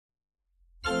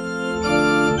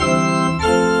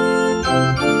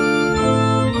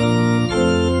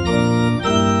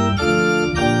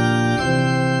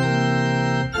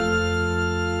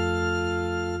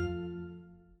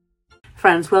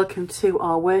Friends, welcome to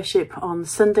our worship on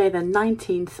Sunday the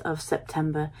 19th of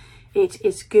September. It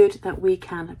is good that we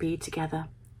can be together.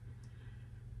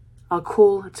 Our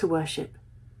call to worship.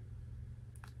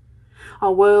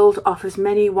 Our world offers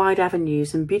many wide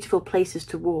avenues and beautiful places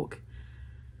to walk.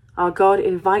 Our God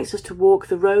invites us to walk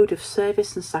the road of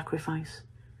service and sacrifice.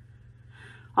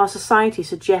 Our society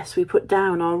suggests we put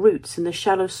down our roots in the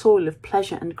shallow soil of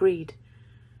pleasure and greed.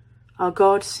 Our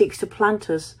God seeks to plant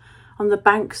us on the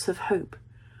banks of hope,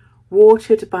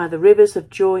 watered by the rivers of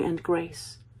joy and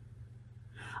grace.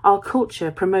 Our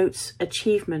culture promotes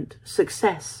achievement,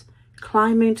 success,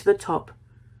 climbing to the top.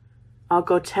 Our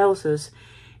God tells us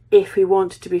if we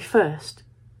want to be first,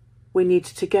 we need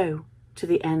to go to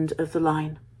the end of the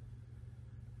line.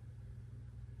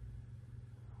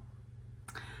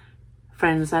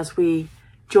 Friends, as we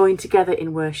join together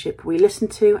in worship, we listen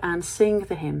to and sing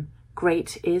the hymn,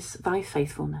 Great is Thy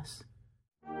Faithfulness.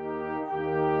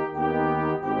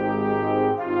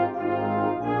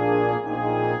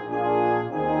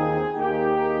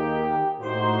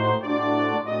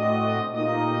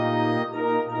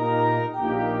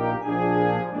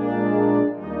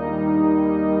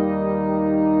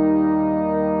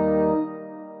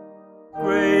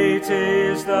 Great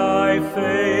is Thy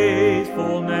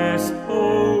faithfulness,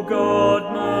 O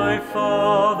God my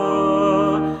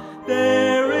Father.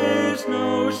 There is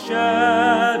no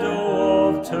shadow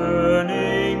of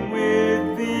turning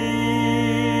with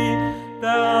Thee.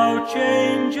 Thou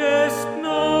changest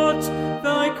not,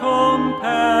 Thy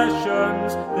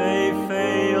compassions, they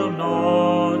fail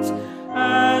not.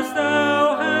 As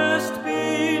Thou hast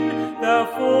been, Thou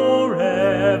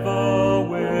forever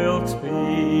wilt be.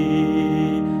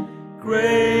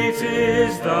 Great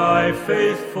is Thy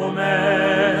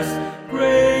faithfulness,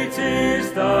 great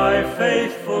is Thy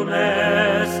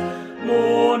faithfulness.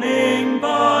 Morning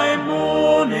by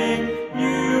morning,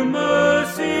 new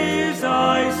mercies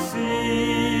I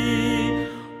see.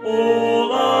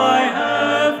 All I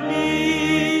have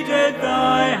needed,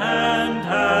 Thy hand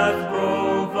hath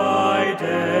provided.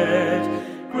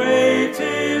 Great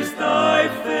is Thy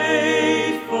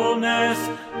faithfulness,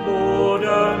 Lord,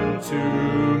 unto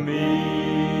me.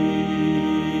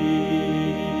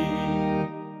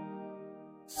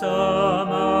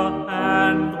 Summer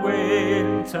and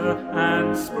winter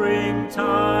and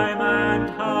springtime and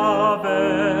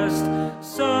harvest,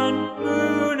 sun,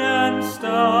 moon and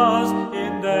stars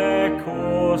in their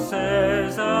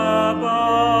courses above,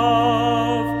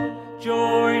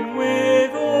 join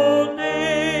with all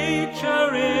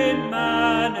nature in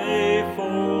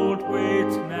manifold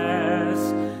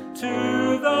witness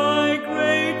to Thy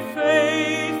great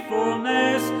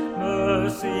faithfulness,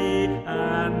 mercy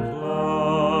and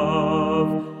love.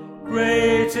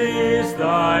 Great is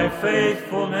Thy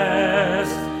faithfulness,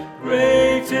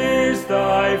 great is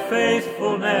Thy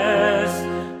faithfulness.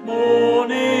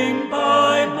 Morning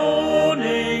by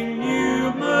morning,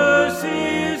 new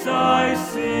mercies I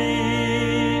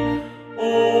see.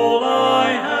 All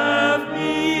I have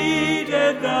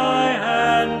needed, Thy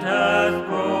hand hath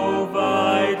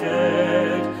provided.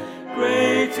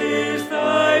 Great is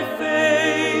Thy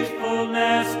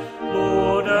faithfulness,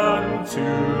 Lord, unto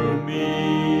me.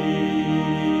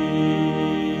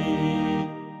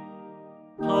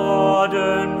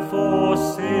 Pardon for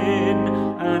sin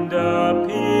and a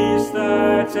peace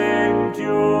that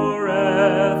endureth,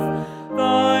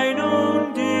 Thine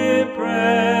own dear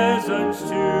presence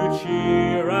to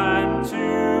cheer and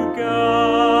to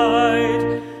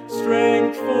guide,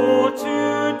 strength for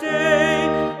today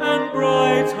and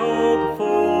bright hope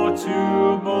for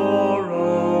tomorrow,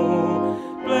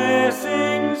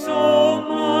 blessings all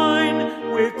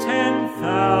mine with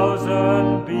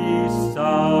 10,000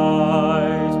 beside.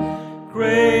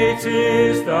 Great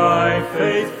is Thy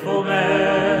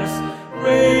faithfulness,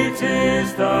 great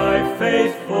is Thy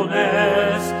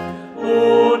faithfulness.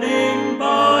 Morning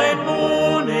by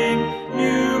morning,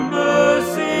 new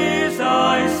mercies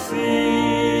I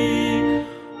see.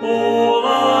 All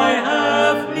I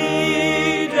have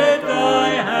needed, Thy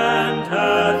hand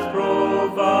hath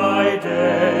provided.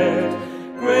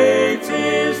 Great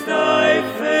is Thy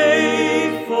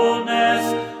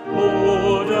faithfulness,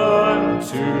 Lord,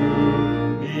 unto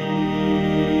me.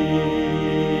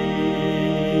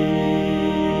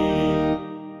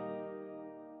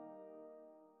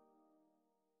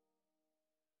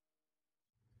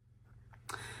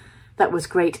 That was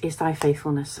Great is Thy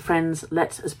Faithfulness. Friends,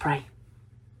 let us pray.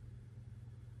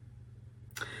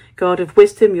 God of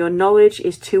wisdom, your knowledge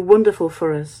is too wonderful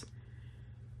for us.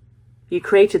 You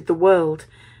created the world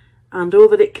and all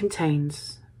that it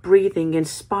contains, breathing,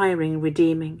 inspiring,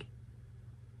 redeeming.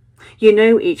 You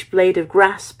know each blade of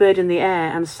grass, bird in the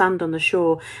air, and sand on the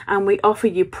shore, and we offer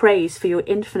you praise for your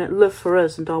infinite love for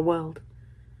us and our world.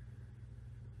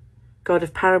 God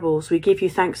of parables, we give you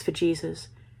thanks for Jesus,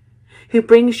 who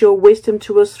brings your wisdom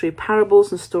to us through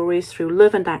parables and stories, through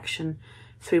love and action,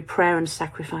 through prayer and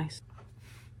sacrifice.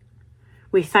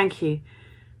 We thank you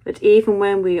that even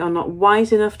when we are not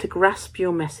wise enough to grasp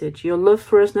your message, your love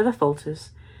for us never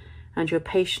falters, and your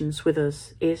patience with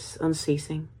us is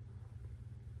unceasing.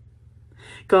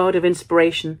 God of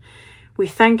inspiration, we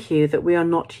thank you that we are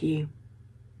not you,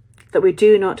 that we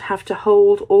do not have to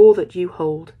hold all that you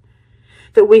hold,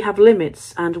 that we have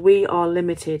limits and we are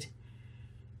limited,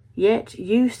 yet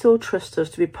you still trust us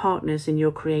to be partners in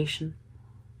your creation.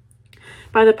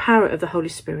 By the power of the Holy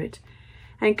Spirit,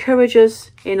 encourage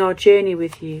us in our journey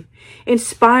with you.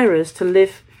 Inspire us to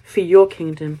live for your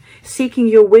kingdom, seeking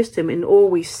your wisdom in all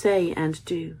we say and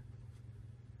do.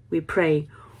 We pray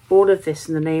all of this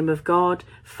in the name of God,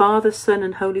 Father, Son,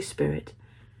 and Holy Spirit.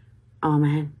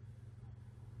 Amen.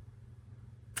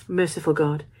 Merciful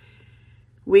God,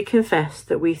 we confess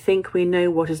that we think we know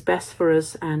what is best for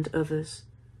us and others.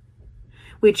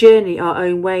 We journey our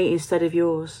own way instead of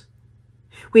yours.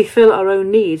 We fill our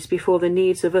own needs before the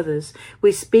needs of others.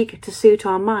 We speak to suit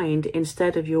our mind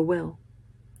instead of your will.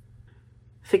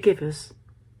 Forgive us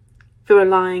for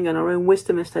relying on our own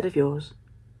wisdom instead of yours.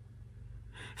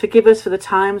 Forgive us for the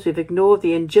times we've ignored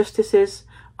the injustices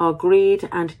our greed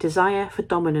and desire for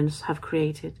dominance have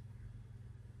created.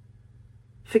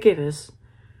 Forgive us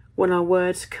when our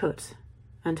words cut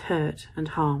and hurt and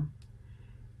harm,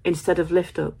 instead of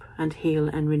lift up and heal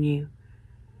and renew.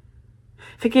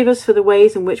 Forgive us for the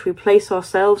ways in which we place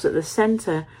ourselves at the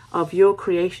centre of your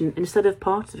creation instead of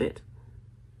part of it.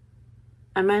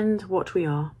 Amend what we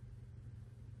are.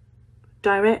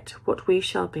 Direct what we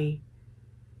shall be,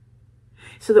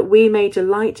 so that we may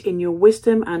delight in your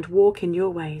wisdom and walk in your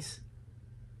ways,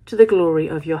 to the glory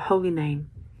of your holy name,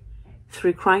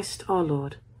 through Christ our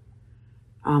Lord.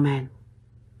 Amen.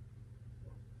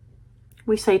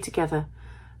 We say together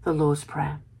the Lord's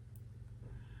Prayer.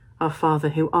 Our Father,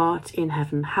 who art in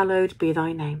heaven, hallowed be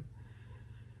thy name.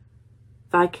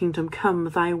 Thy kingdom come,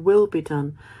 thy will be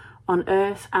done, on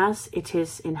earth as it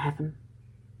is in heaven.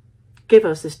 Give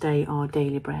us this day our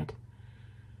daily bread,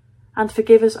 and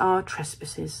forgive us our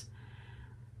trespasses,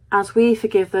 as we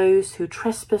forgive those who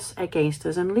trespass against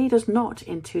us, and lead us not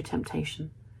into temptation,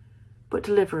 but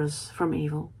deliver us from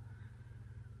evil.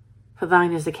 For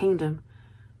thine is the kingdom,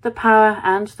 the power,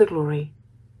 and the glory,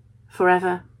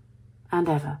 forever and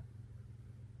ever.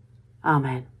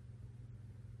 Amen.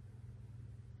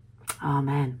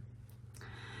 Amen.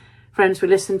 Friends, we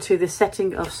listened to the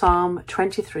setting of Psalm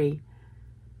 23,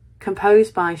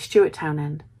 composed by Stuart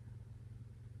Townend.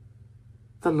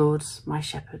 The Lord's my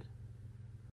shepherd.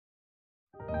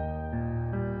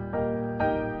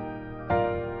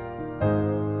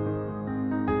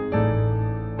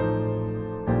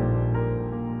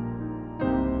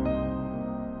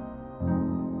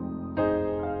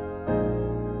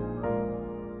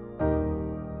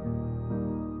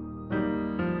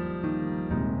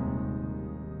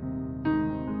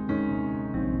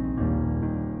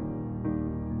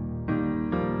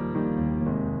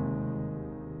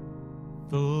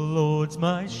 The Lord's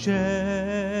my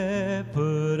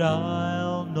shepherd,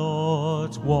 I'll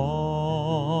not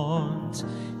want.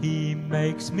 He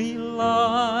makes me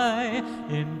lie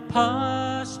in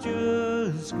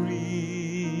pastures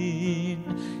green.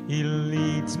 He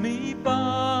leads me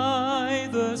by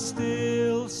the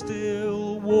still,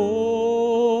 still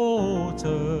waters.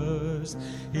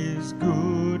 His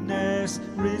goodness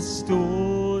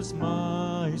restores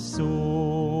my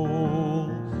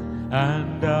soul.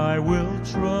 And I will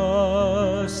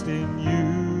trust in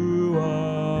you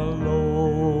alone.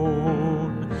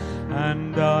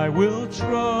 And I will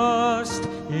trust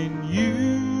in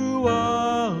you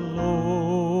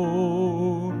alone.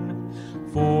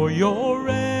 For your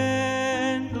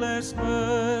endless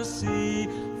mercy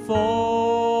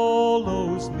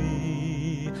follows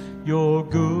me. Your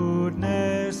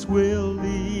goodness will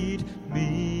lead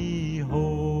me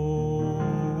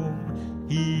home.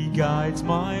 He guides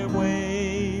my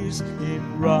ways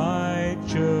in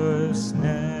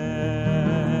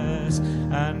righteousness,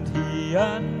 and he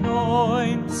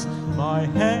anoints my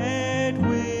head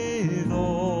with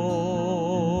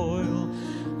oil,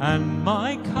 and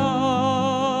my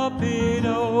cup it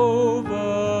overflows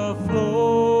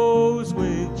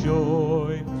with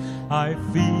joy. I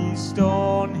feast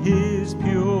on his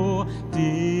pure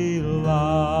delights,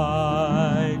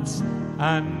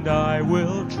 and I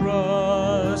will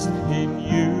trust in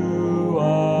you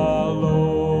alone,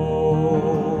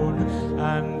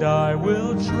 and I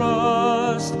will trust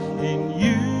trust in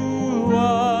you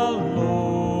alone.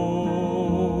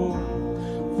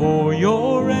 For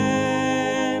your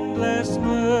endless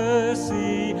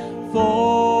mercy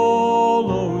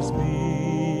follows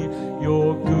me,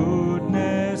 your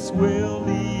goodness will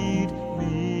lead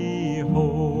me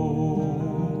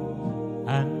home.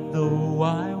 And though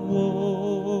I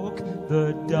walk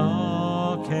the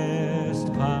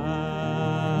darkest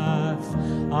path,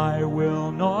 I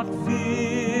will not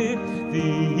fear the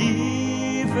evil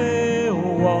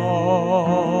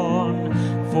one,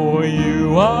 for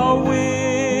you are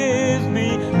with me,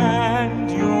 and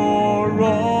your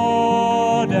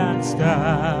rod and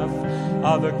staff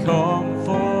are the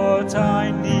comfort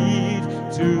I need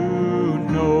to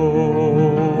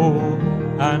know.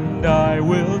 And I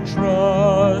will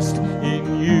trust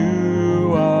in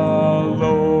you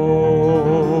alone,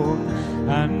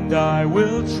 and I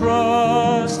will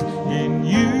trust in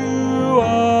you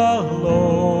alone.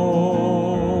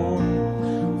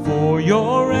 For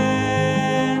your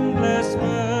endless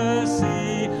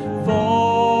mercy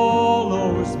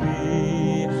follows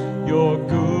me, your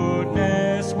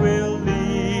goodness will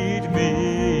lead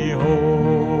me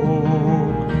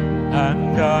home.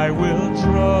 And I will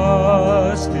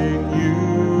trust in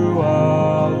you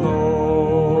alone,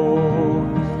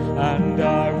 and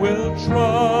I will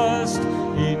trust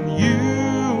in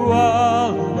you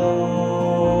alone.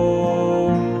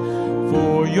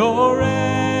 For your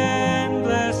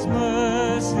endless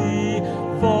mercy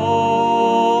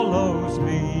follows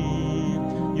me,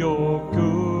 your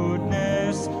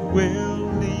goodness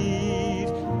will lead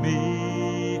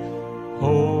me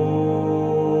home.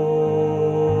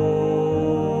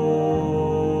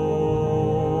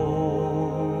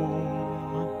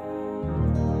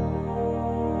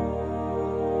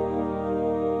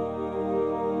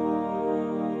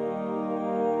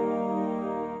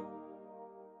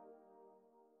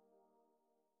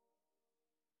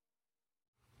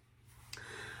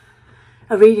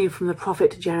 A reading from the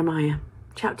prophet Jeremiah,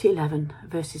 chapter 11,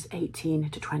 verses 18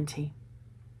 to 20.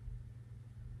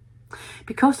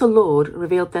 Because the Lord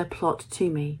revealed their plot to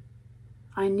me,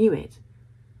 I knew it,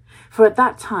 for at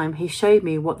that time he showed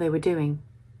me what they were doing.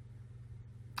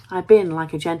 I've been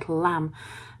like a gentle lamb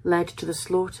led to the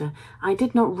slaughter. I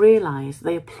did not realize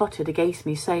they had plotted against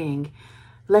me, saying,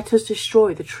 let us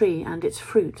destroy the tree and its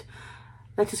fruit.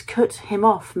 Let us cut him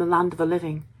off from the land of the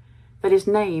living, that his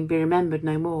name be remembered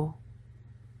no more.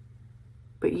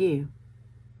 But you,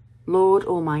 Lord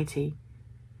Almighty,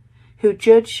 who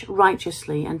judge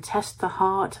righteously and test the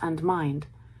heart and mind,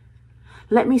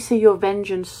 let me see your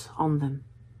vengeance on them.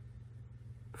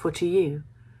 For to you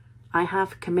I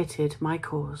have committed my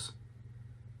cause.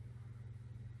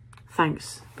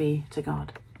 Thanks be to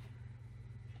God.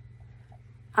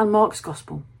 And Mark's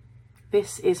Gospel.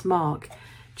 This is Mark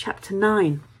chapter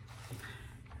 9,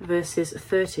 verses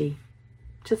 30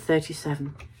 to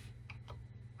 37.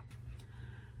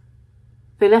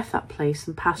 They left that place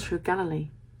and passed through Galilee.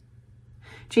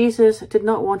 Jesus did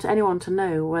not want anyone to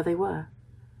know where they were.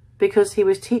 Because he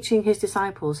was teaching his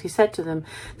disciples, he said to them,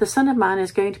 the Son of Man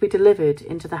is going to be delivered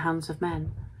into the hands of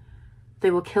men. They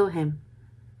will kill him,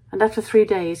 and after 3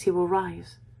 days he will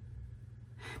rise.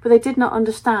 But they did not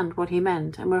understand what he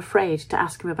meant and were afraid to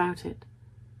ask him about it.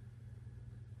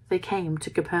 They came to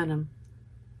Capernaum.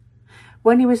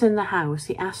 When he was in the house,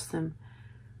 he asked them,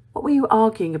 what were you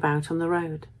arguing about on the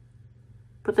road?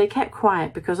 But they kept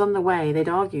quiet because on the way they'd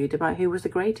argued about who was the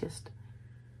greatest.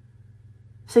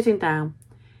 Sitting down,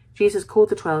 Jesus called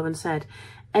the 12 and said,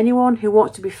 anyone who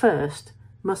wants to be first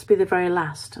must be the very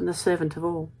last and the servant of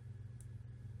all.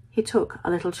 He took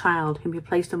a little child whom he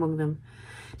placed among them.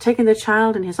 Taking the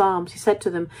child in his arms, he said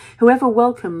to them, whoever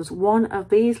welcomes one of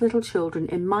these little children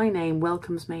in my name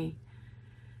welcomes me.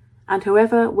 And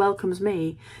whoever welcomes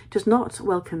me does not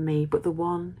welcome me, but the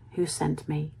one who sent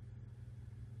me.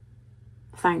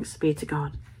 Thanks be to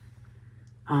God.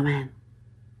 Amen.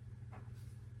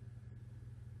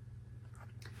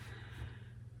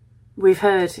 We've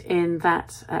heard in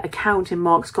that account in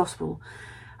Mark's Gospel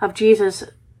of Jesus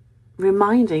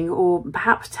reminding or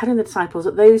perhaps telling the disciples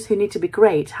that those who need to be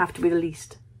great have to be the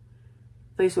least.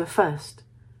 Those who are first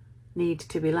need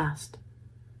to be last.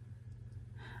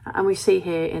 And we see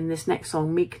here in this next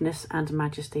song, meekness and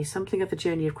majesty, something of the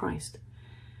journey of Christ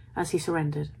as he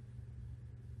surrendered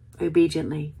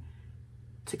obediently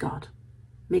to God.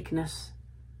 Meekness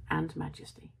and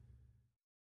majesty.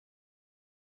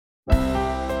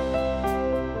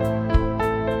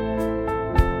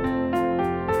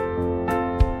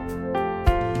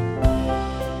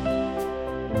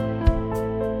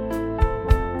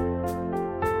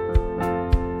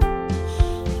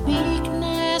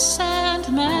 Meekness and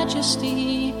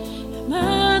majesty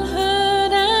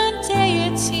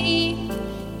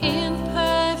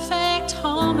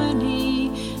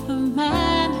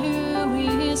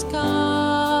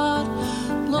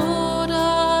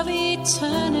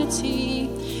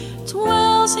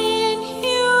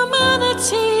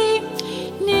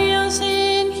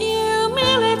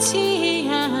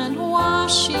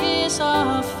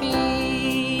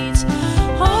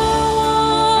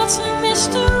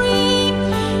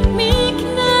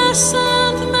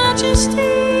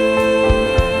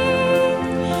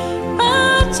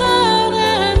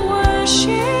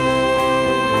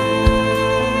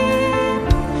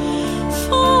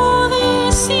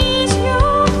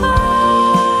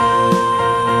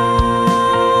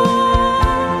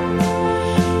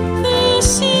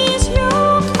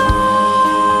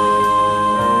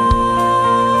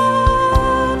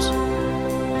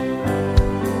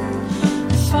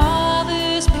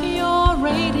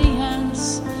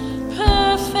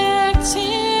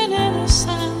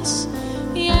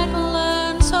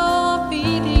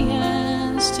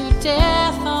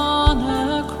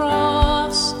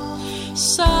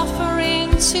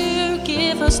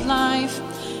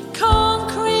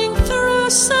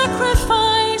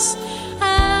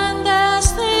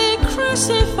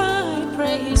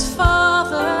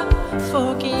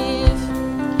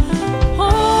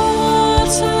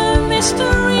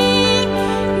mystery,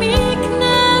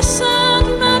 meekness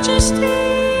and majesty.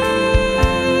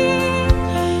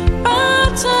 Bow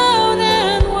down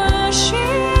and worship,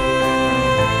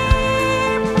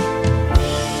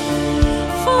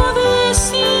 for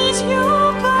this is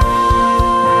your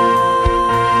God.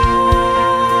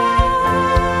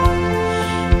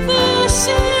 This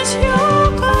is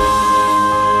your God.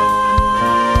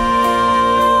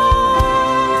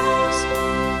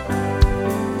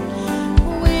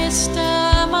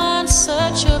 Wisdom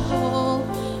unsearchable,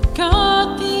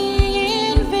 God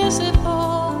the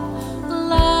invisible,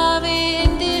 love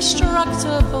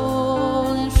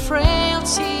indestructible, in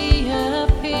frailty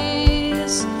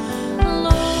appears,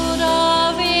 Lord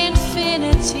of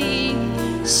infinity,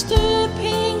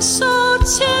 stooping so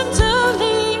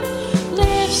tenderly,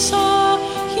 lifts all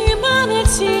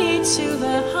humanity to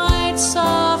the heights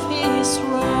of his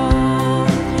throne.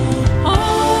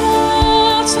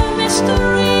 Oh, to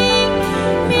mystery,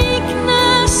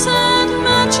 meekness and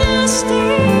majesty.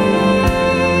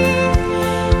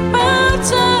 Bow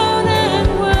down and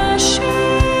worship,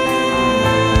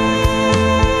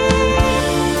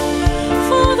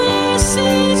 for this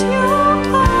is your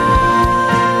God.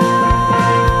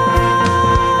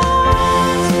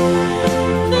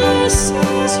 This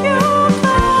is your God.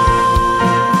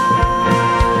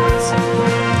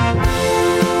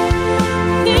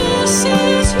 This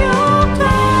is your God.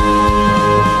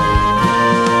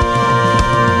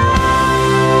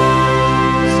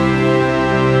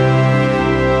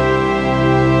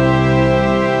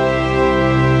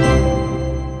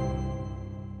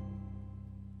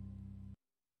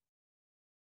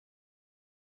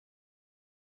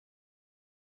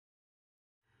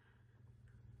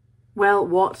 Well,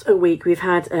 what a week. We've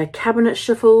had cabinet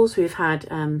shuffles, we've had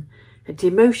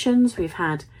demotions, we've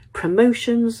had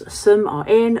promotions. Some are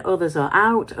in, others are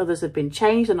out, others have been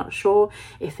changed. I'm not sure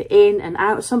if they're in and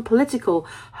out. Some political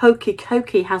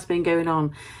hokey-cokey has been going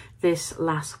on this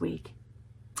last week.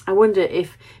 I wonder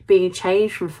if being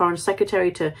changed from Foreign Secretary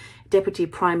to Deputy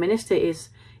Prime Minister is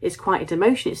quite a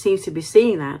demotion. It seems to be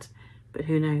seeing that, but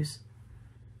who knows?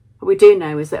 What we do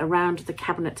know is that around the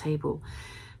cabinet table,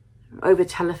 over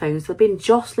telephones, they've been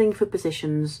jostling for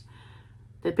positions.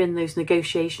 There've been those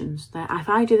negotiations that if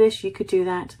I do this, you could do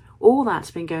that. All that's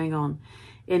been going on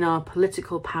in our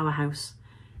political powerhouse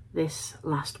this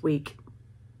last week.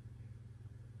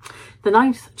 The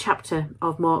 9th chapter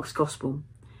of Mark's Gospel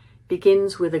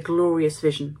begins with a glorious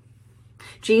vision.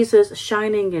 Jesus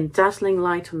shining in dazzling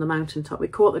light on the mountaintop. We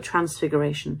call it the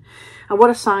Transfiguration. And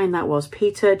what a sign that was.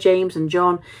 Peter, James and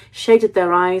John shaded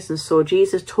their eyes and saw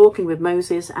Jesus talking with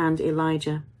Moses and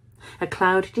Elijah. A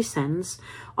cloud descends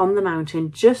on the mountain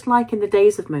just like in the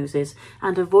days of Moses,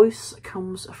 and a voice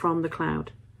comes from the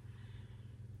cloud.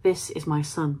 This is my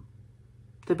son,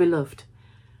 the beloved.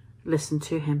 Listen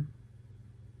to him.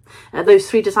 Those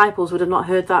 3 disciples would have not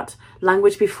heard that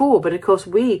language before, but of course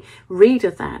we read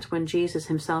of that when Jesus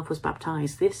himself was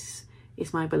baptized. This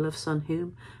is my beloved son,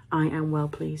 whom I am well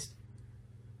pleased.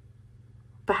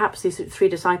 Perhaps these 3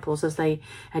 disciples, as they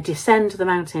descend the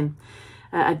mountain,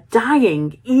 are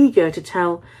dying, eager to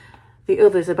tell the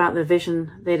others about the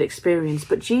vision they'd experienced,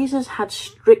 but Jesus had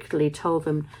strictly told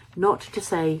them not to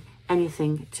say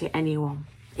anything to anyone.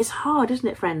 It's hard, isn't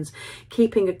it, friends,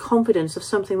 keeping a confidence of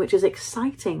something which is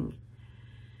exciting.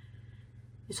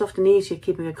 It's often easier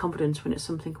keeping a confidence when it's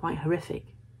something quite horrific.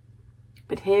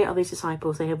 But here are these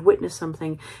disciples. They have witnessed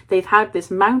something. They've had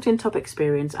this mountaintop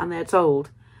experience, and they're told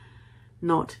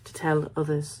not to tell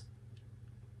others.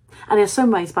 And in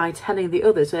some ways, by telling the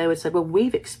others, they would say, well,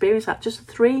 we've experienced that. Just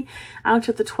 3 out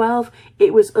of the 12,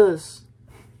 it was us,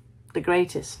 the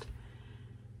greatest,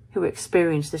 who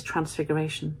experienced this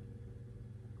transfiguration.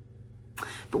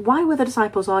 But why were the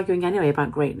disciples arguing anyway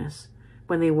about greatness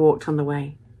when they walked on the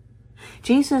way?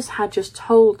 Jesus had just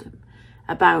told them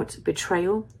about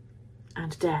betrayal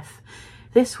and death.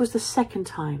 This was the 2nd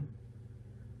time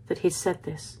that he'd said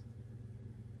this.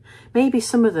 Maybe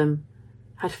some of them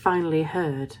had finally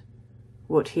heard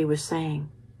what he was saying.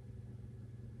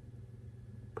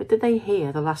 But did they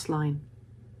hear the last line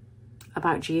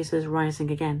about Jesus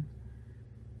rising again?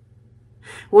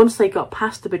 Once they got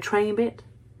past the betraying bit,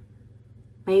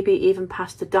 maybe even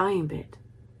past the dying bit,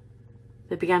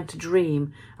 they began to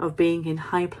dream of being in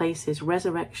high places,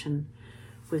 resurrection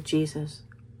with Jesus.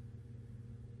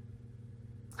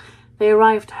 They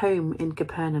arrived home in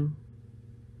Capernaum.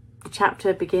 The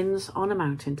chapter begins on a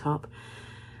mountaintop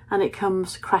and it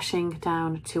comes crashing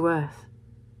down to earth.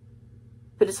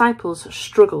 The disciples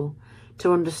struggle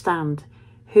to understand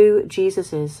who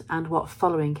Jesus is and what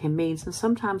following him means, and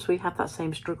sometimes we have that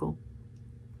same struggle.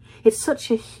 It's such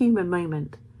a human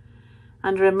moment,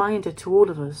 and a reminder to all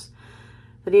of us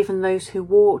that even those who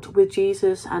walked with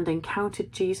Jesus and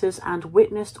encountered Jesus and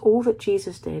witnessed all that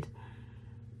Jesus did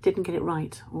didn't get it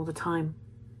right all the time.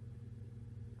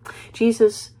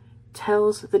 Jesus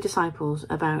tells the disciples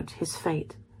about his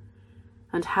fate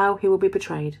and how he will be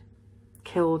betrayed,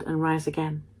 killed and rise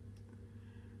again.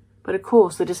 But of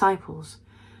course the disciples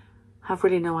have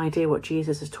really no idea what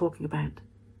Jesus is talking about.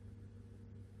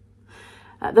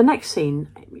 The next scene,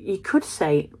 you could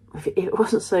say, if it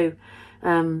wasn't so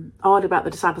odd about the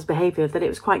disciples' behaviour, that it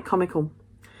was quite comical.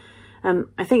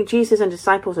 I think Jesus and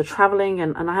disciples are travelling,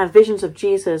 and I have visions of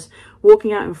Jesus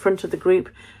walking out in front of the group,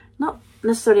 not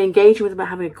necessarily engaging with them, but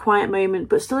having a quiet moment,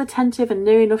 but still attentive and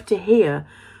near enough to hear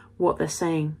what they're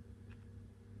saying.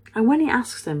 And when he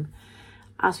asks them,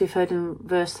 as we've heard in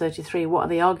verse 33, what are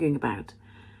they arguing about?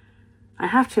 I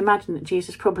have to imagine that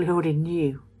Jesus probably already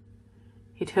knew.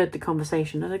 He'd heard the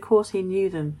conversation, and of course he knew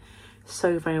them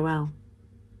so very well.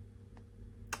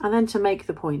 And then to make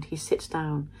the point, he sits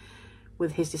down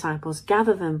with his disciples,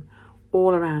 gather them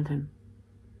all around him.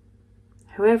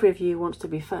 Whoever of you wants to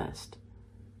be first,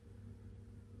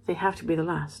 they have to be the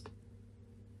last.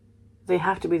 They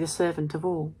have to be the servant of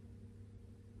all.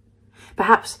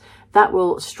 Perhaps that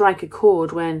will strike a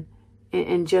chord when,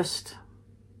 in just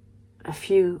a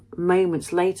few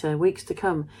moments later, weeks to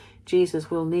come, Jesus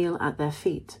will kneel at their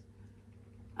feet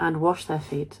and wash their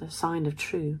feet, a sign of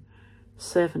true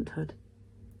servanthood.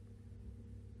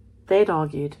 They'd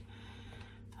argued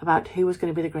about who was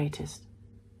going to be the greatest.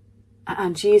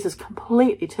 And Jesus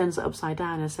completely turns it upside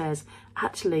down and says,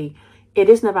 actually, it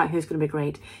isn't about who's going to be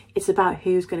great. It's about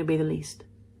who's going to be the least.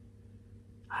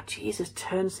 Jesus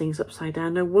turns things upside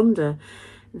down. No wonder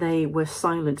they were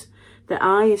silent. Their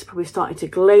eyes probably started to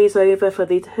glaze over, for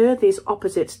they'd heard these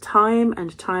opposites time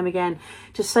and time again.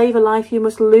 To save a life, you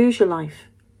must lose your life.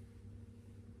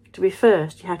 To be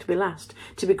first, you have to be last.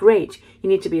 To be great, you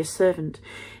need to be a servant.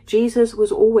 Jesus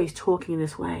was always talking in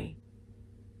this way.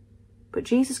 But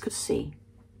Jesus could see,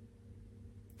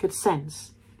 could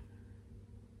sense,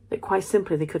 that quite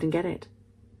simply they couldn't get it.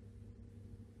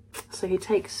 So he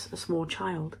takes a small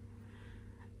child,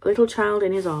 a little child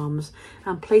in his arms,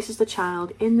 and places the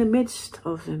child in the midst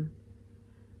of them.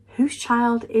 Whose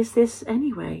child is this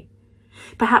anyway?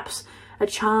 Perhaps a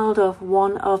child of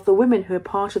one of the women who are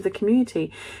part of the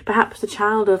community, perhaps the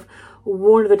child of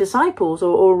one of the disciples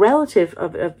or relative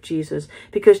of Jesus,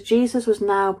 because Jesus was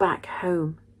now back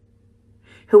home.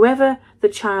 Whoever the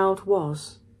child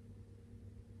was,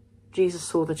 Jesus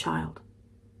saw the child.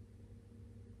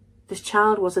 This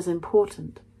child was as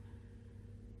important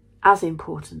as the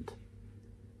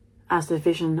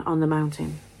vision on the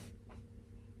mountain.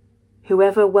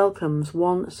 Whoever welcomes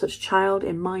one such child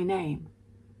in my name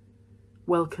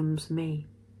welcomes me.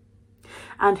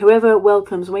 And whoever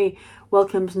welcomes me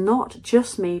welcomes not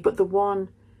just me, but the one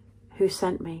who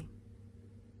sent me.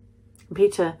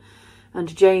 Peter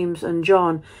and James and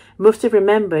John must have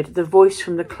remembered the voice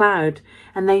from the cloud,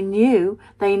 and they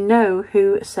know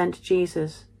who sent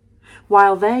Jesus.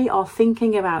 While they are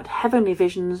thinking about heavenly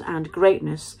visions and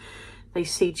greatness, they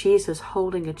see Jesus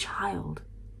holding a child.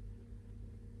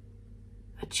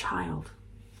 A child.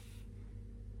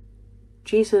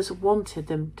 Jesus wanted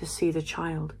them to see the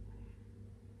child.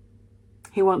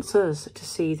 He wants us to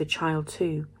see the child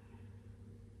too,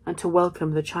 and to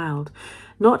welcome the child.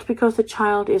 Not because the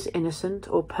child is innocent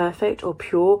or perfect or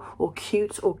pure or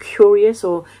cute or curious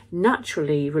or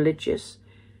naturally religious,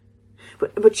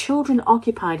 but children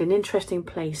occupied an interesting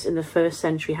place in the first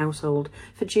century household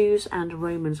for Jews and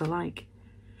Romans alike.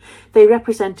 They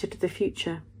represented the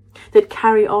future. They'd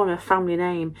carry on a family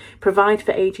name, provide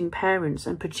for aging parents,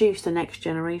 and produce the next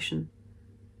generation.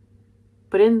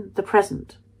 But in the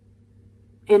present,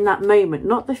 in that moment,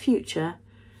 not the future,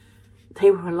 they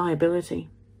were a liability.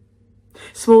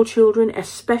 Small children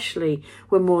especially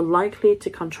were more likely to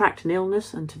contract an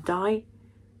illness and to die.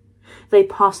 They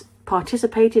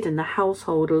participated in the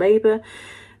household labour,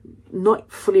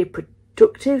 not fully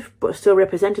productive, but still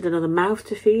represented another mouth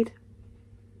to feed.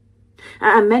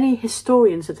 And many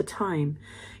historians of the time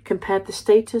compared the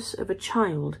status of a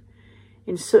child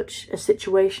in such a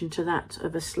situation to that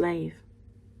of a slave.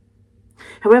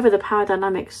 However, the power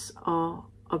dynamics are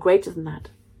greater than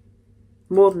that,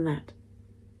 more than that.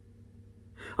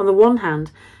 On the one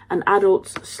hand, an adult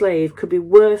slave could be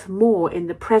worth more in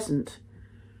the present.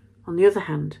 On the other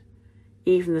hand,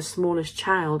 even the smallest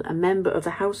child, a member of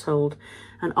the household,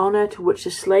 an honour to which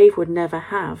the slave would never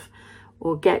have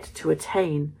or get to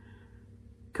attain,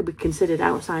 could be considered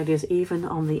outsiders even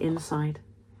on the inside.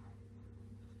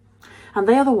 And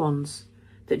they are the ones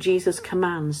that Jesus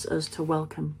commands us to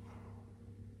welcome.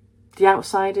 The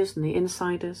outsiders and the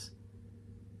insiders,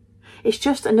 It's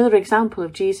just another example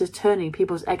of Jesus turning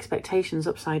people's expectations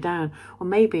upside down, or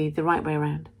maybe the right way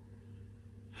around.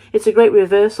 It's a great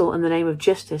reversal in the name of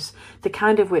justice, the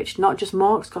kind of which not just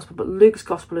Mark's Gospel but Luke's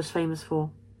Gospel is famous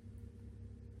for.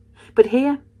 But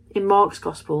here, in Mark's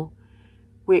Gospel,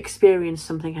 we experience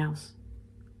something else.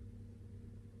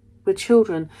 With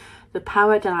children, the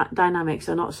power dynamics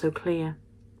are not so clear.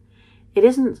 It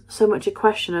isn't so much a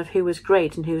question of who is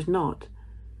great and who's not,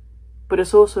 but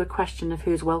it's also a question of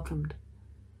who's welcomed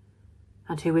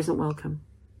and who isn't welcome.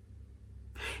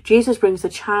 Jesus brings the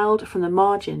child from the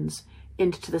margins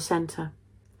into the centre.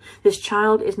 This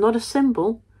child is not a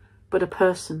symbol, but a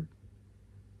person.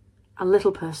 A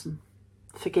little person,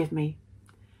 forgive me,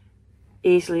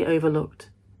 easily overlooked,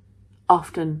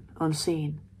 often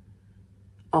unseen,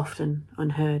 often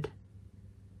unheard.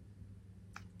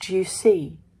 Do you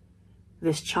see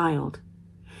this child?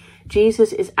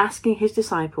 Jesus is asking his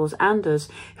disciples and us,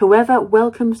 whoever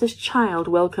welcomes this child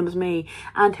welcomes me,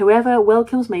 and whoever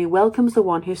welcomes me welcomes the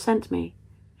one who sent me.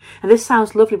 And this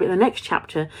sounds lovely, but in the next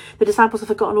chapter, the disciples have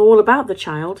forgotten all about the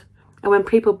child, and when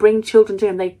people bring children to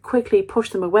him, they quickly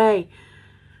push them away.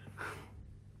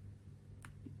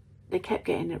 They kept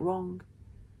getting it wrong.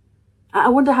 I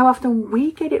wonder how often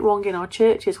we get it wrong in our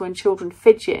churches when children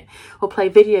fidget or play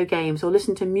video games or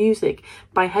listen to music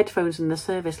by headphones in the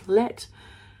service. Let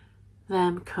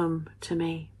them come to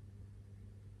me.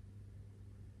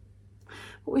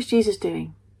 What was Jesus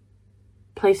doing?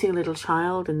 Placing a little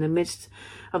child in the midst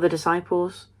of the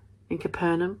disciples in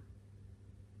Capernaum?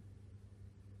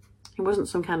 He wasn't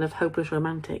some kind of hopeless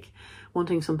romantic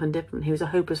wanting something different. He was a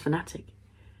hopeless fanatic.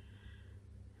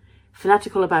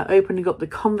 Fanatical about opening up the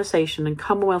conversation and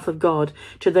commonwealth of God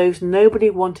to those nobody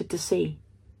wanted to see.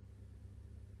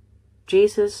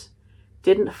 Jesus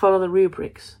didn't follow the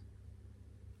rubrics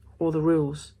or the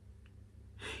rules.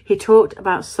 He talked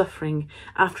about suffering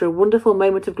after a wonderful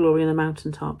moment of glory on the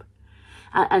mountaintop.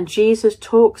 And Jesus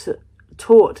taught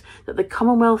that the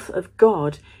commonwealth of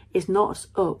God is not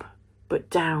up, but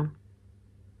down.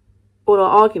 All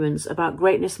our arguments about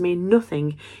greatness mean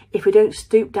nothing if we don't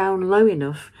stoop down low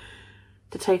enough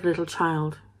to take a little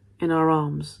child in our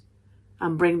arms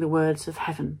and bring the words of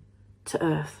heaven to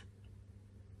earth.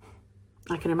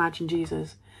 I can imagine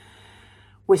Jesus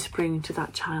whispering to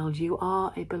that child, "You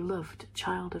are a beloved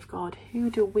child of God." Who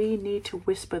do we need to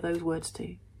whisper those words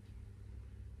to?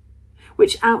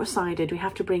 Which outsider do we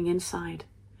have to bring inside?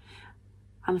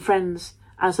 And friends,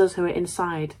 as us who are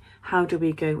inside, how do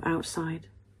we go outside?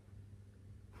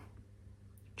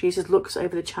 Jesus looks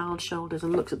over the child's shoulders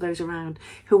and looks at those around.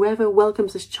 Whoever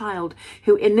welcomes this child,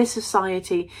 who in this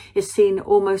society is seen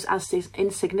almost as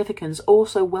insignificance,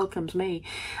 also welcomes me.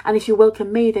 And if you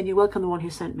welcome me, then you welcome the one who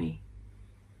sent me.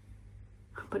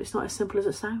 But it's not as simple as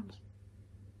it sounds.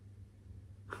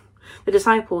 The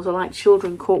disciples are like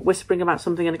children caught whispering about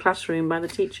something in a classroom by the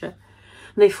teacher,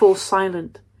 and they fall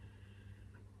silent.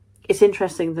 It's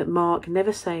interesting that Mark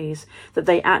never says that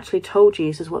they actually told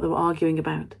Jesus what they were arguing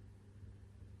about.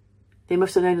 They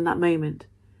must have known in that moment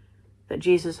that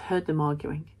Jesus heard them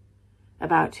arguing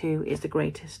about who is the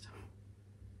greatest.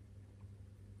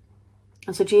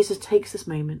 And so Jesus takes this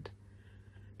moment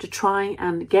to try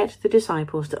and get the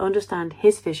disciples to understand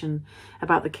his vision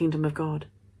about the kingdom of God.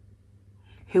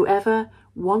 Whoever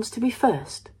wants to be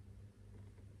first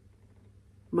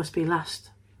must be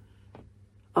last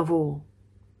of all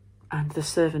and the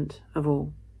servant of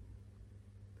all.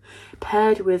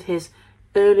 Paired with his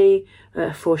early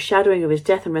foreshadowing of his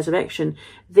death and resurrection,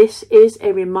 this is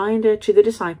a reminder to the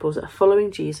disciples that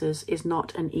following Jesus is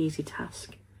not an easy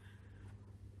task.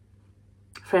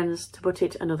 Friends, to put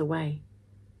it another way,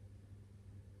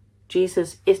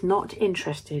 Jesus is not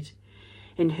interested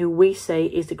in who we say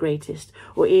is the greatest,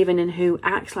 or even in who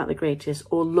acts like the greatest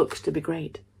or looks to be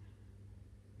great.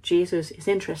 Jesus is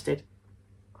interested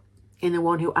in the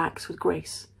one who acts with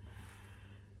grace,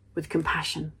 with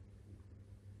compassion,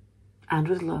 and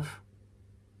with love.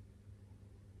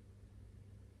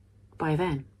 By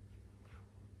then,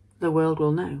 the world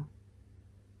will know,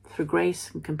 through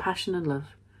grace and compassion and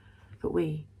love, that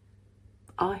we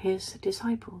are his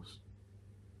disciples.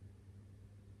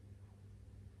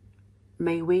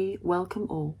 May we welcome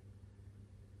all.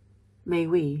 May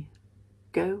we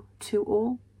go to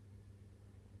all.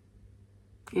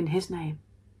 In his name,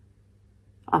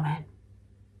 amen.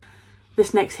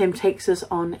 This next hymn takes us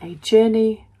on a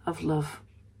journey of love.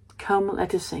 Come,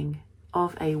 let us sing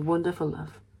of a wonderful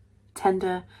love,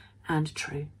 tender and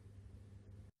true.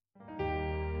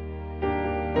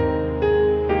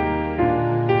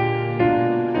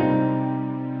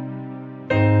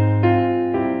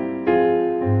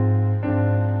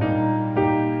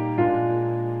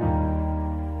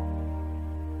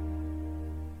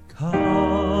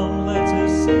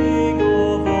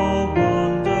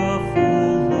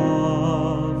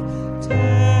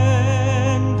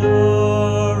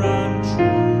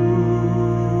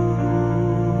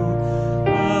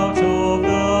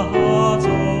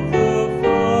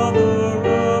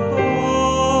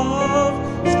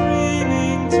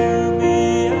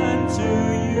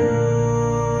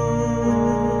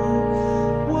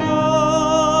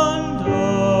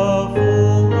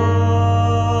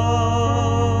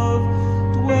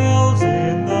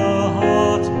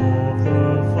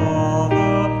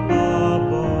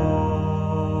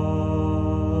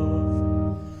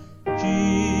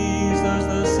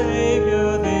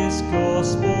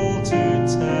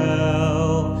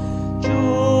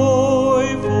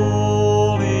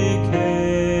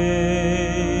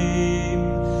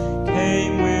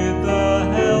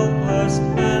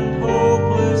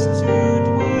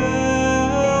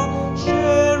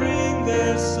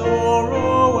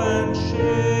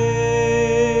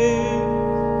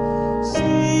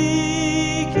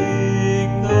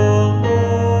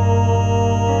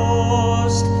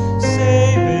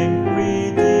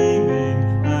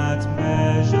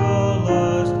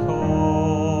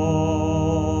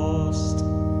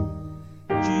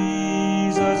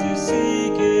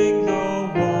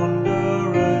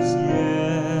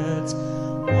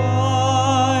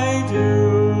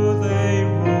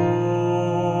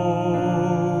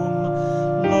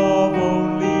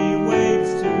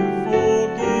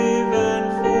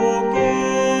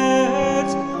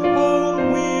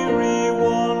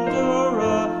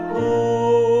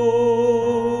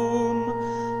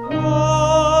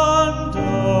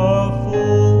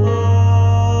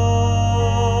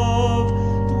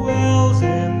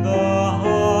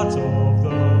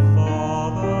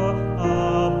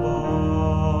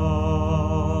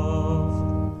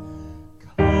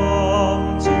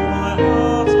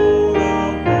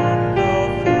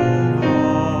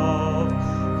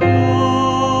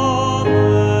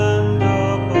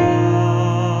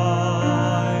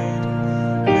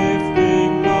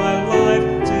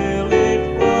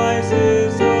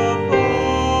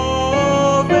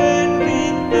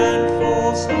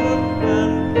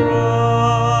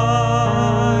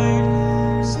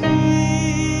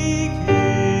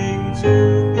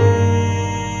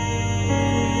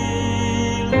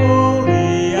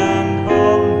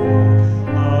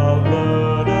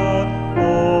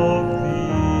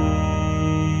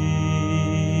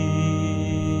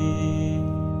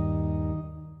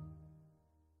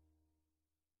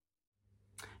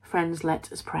 Friends, let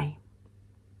us pray.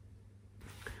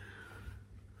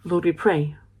 Lord, we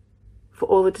pray for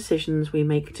all the decisions we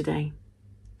make today,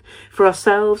 for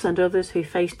ourselves and others who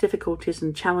face difficulties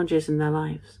and challenges in their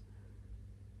lives.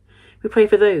 We pray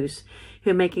for those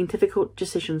who are making difficult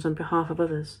decisions on behalf of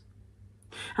others,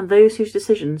 and those whose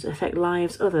decisions affect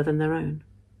lives other than their own.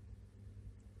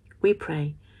 We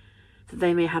pray that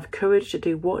they may have courage to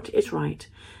do what is right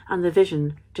and the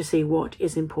vision to see what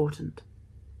is important.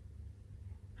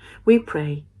 We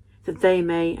pray that they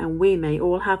may and we may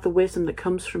all have the wisdom that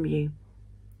comes from you,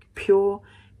 pure,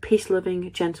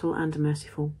 peace-loving, gentle and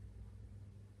merciful.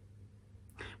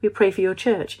 We pray for your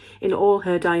church in all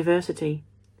her diversity,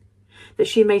 that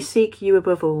she may seek you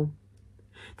above all,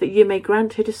 that you may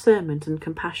grant her discernment and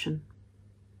compassion.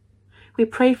 We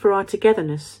pray for our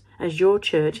togetherness as your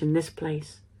church in this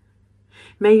place.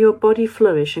 May your body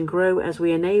flourish and grow as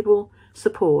we enable,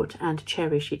 support and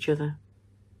cherish each other.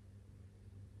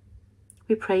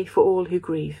 We pray for all who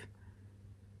grieve,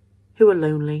 who are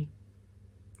lonely,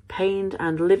 pained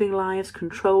and living lives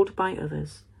controlled by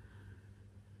others.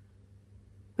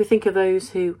 We think of those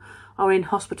who are in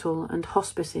hospital and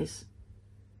hospices,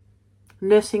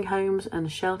 nursing homes and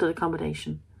sheltered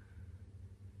accommodation,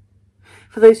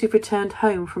 for those who've returned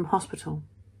home from hospital,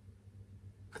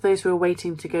 for those who are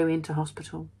waiting to go into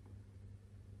hospital.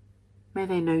 May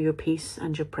they know your peace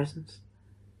and your presence.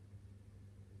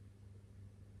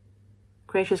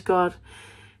 Gracious God,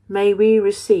 may we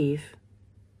receive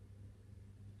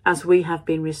as we have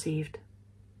been received,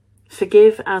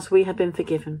 forgive as we have been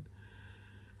forgiven,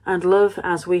 and love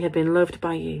as we have been loved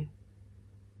by you.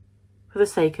 For the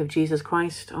sake of Jesus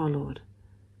Christ our Lord.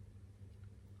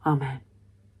 Amen.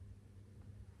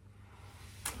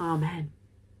 Amen.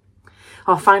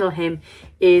 Our final hymn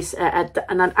is an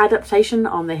adaptation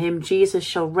on the hymn Jesus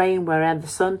Shall Reign Where'er the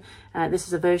Sun. This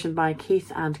is a version by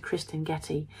Keith and Kristen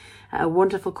Getty. A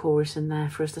wonderful chorus in there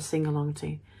for us to sing along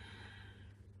to.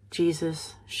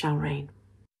 Jesus shall reign.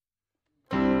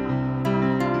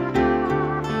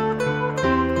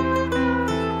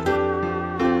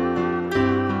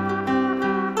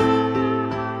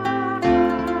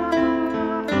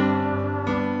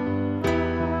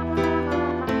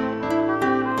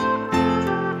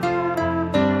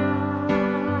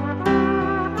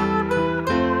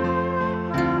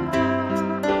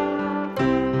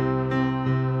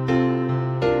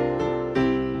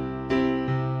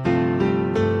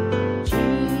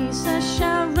 Jesus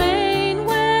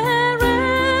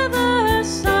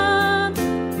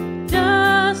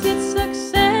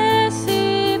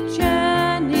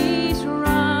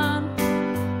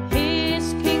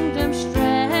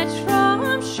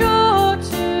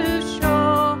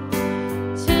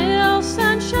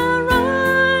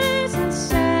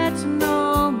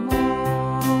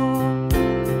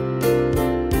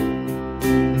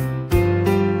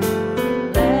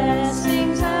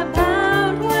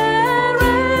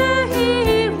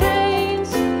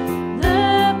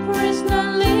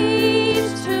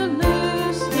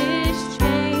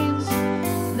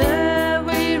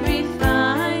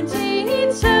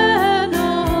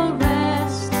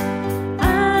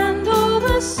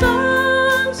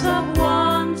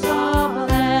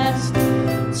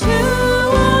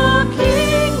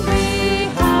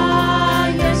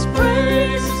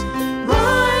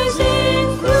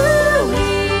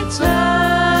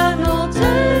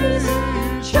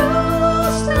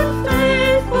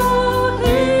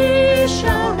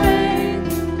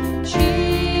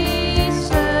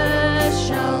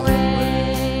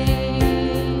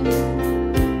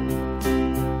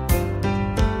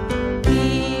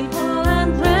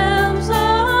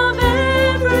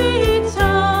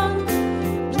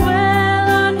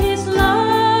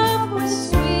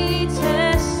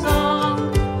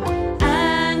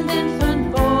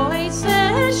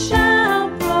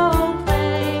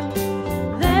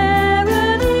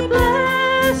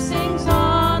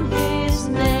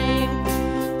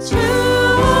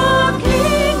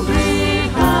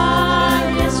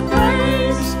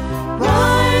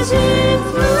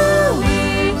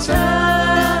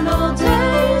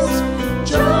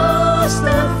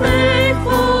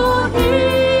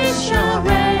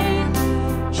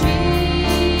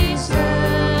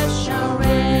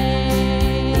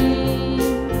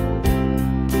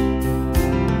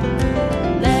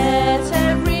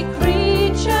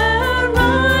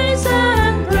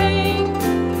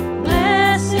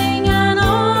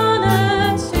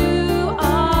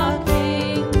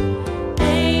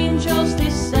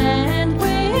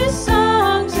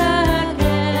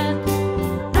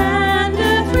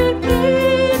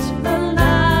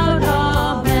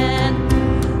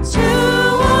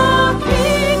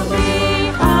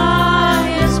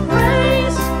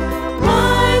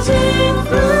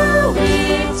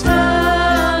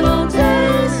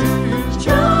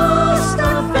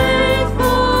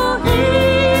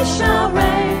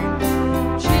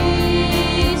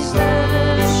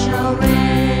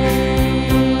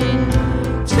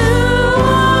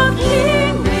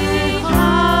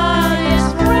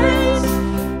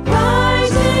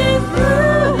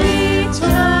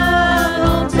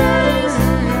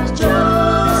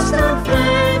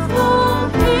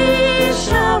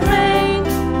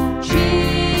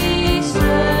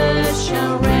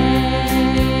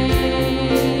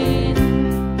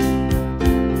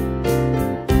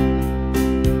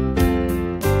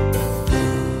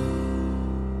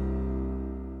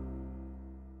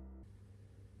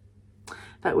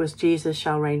That was Jesus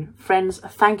Shall Reign. Friends,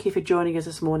 thank you for joining us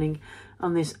this morning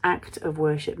on this act of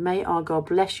worship. May our God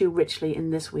bless you richly in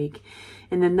this week,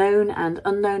 in the known and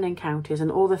unknown encounters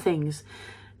and all the things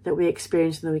that we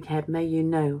experience in the week ahead. May you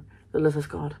know the love of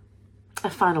God. A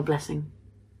final blessing.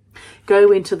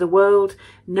 Go into the world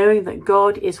knowing that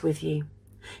God is with you.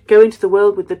 Go into the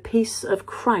world with the peace of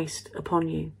Christ upon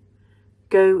you.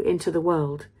 Go into the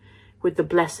world with the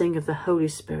blessing of the Holy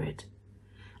Spirit.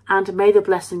 And may the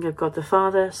blessing of God the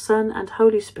Father, Son and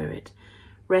Holy Spirit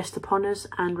rest upon us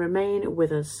and remain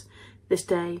with us this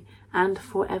day and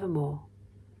forevermore.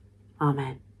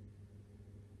 Amen.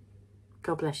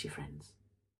 God bless you, friends.